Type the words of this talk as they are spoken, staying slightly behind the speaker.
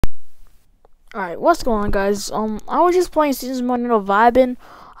Alright, what's going on, guys? I was just playing Season 1, vibing.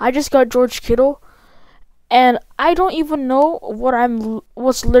 I just got George Kittle, and I don't even know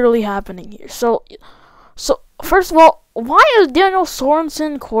what's literally happening here. So first of all, why is Daniel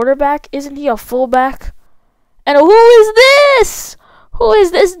Sorensen quarterback? Isn't he a fullback? And who is this? Who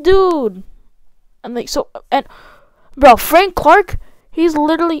is this dude? And bro, Frank Clark, he's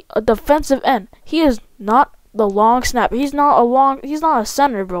literally a defensive end. He is not the long snap. He's not a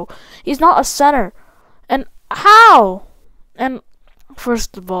center, bro. He's not a center. And how? And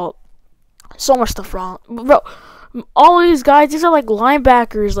first of all, so much stuff wrong, bro. All of these guys, these are like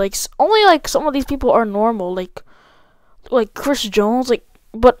linebackers. Like only like some of these people are normal. Like Chris Jones.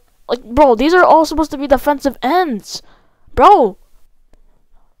 Bro, these are all supposed to be defensive ends, bro.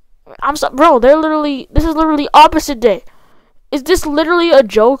 Bro. This is literally opposite day. Is this literally a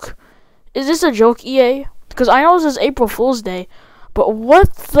joke? Is this a joke, EA? Because I know this is April Fool's Day, but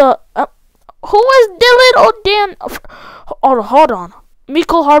what the? Who is Dylan O'Dan? Oh, hold on.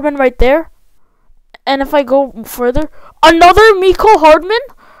 Mecole Hardman right there. And if I go further, another Mecole Hardman?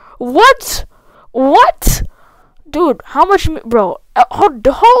 What? What? Dude, how much, bro?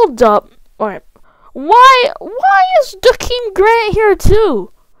 Hold up. Alright. Why is Jakeem Grant here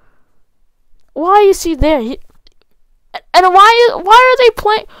too? Why is he there? And why are they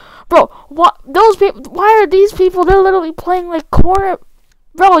playing? Bro, why are these people? They're literally playing like corner.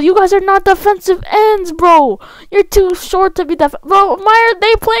 Bro, you guys are not defensive ends, bro. You're too short to be Bro, why are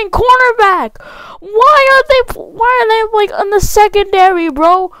they playing cornerback? Why are they like in the secondary,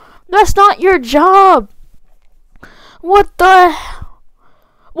 bro? That's not your job. What the?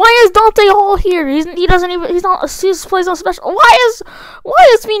 Why is Dante Hall here? He plays on special. Why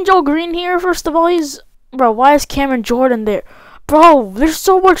is Mean Joe Green here? First of all, bro. Why is Cameron Jordan there? Bro, there's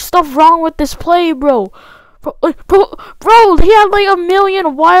so much stuff wrong with this play, bro. Bro, he had like a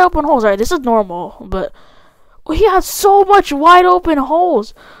million wide open holes. Alright, this is normal, but he had so much wide open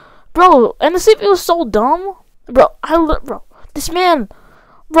holes, bro. And the safety was so dumb, bro. This man,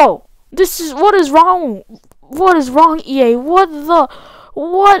 bro. What is wrong? What is wrong, EA? What the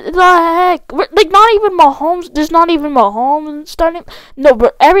heck? Like, not even Mahomes. There's not even Mahomes starting. No,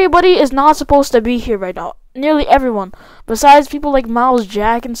 but everybody is not supposed to be here right now. Nearly everyone, besides people like Miles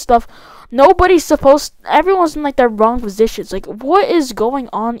Jack and stuff. Everyone's in like their wrong positions. Like, what is going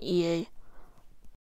on, EA?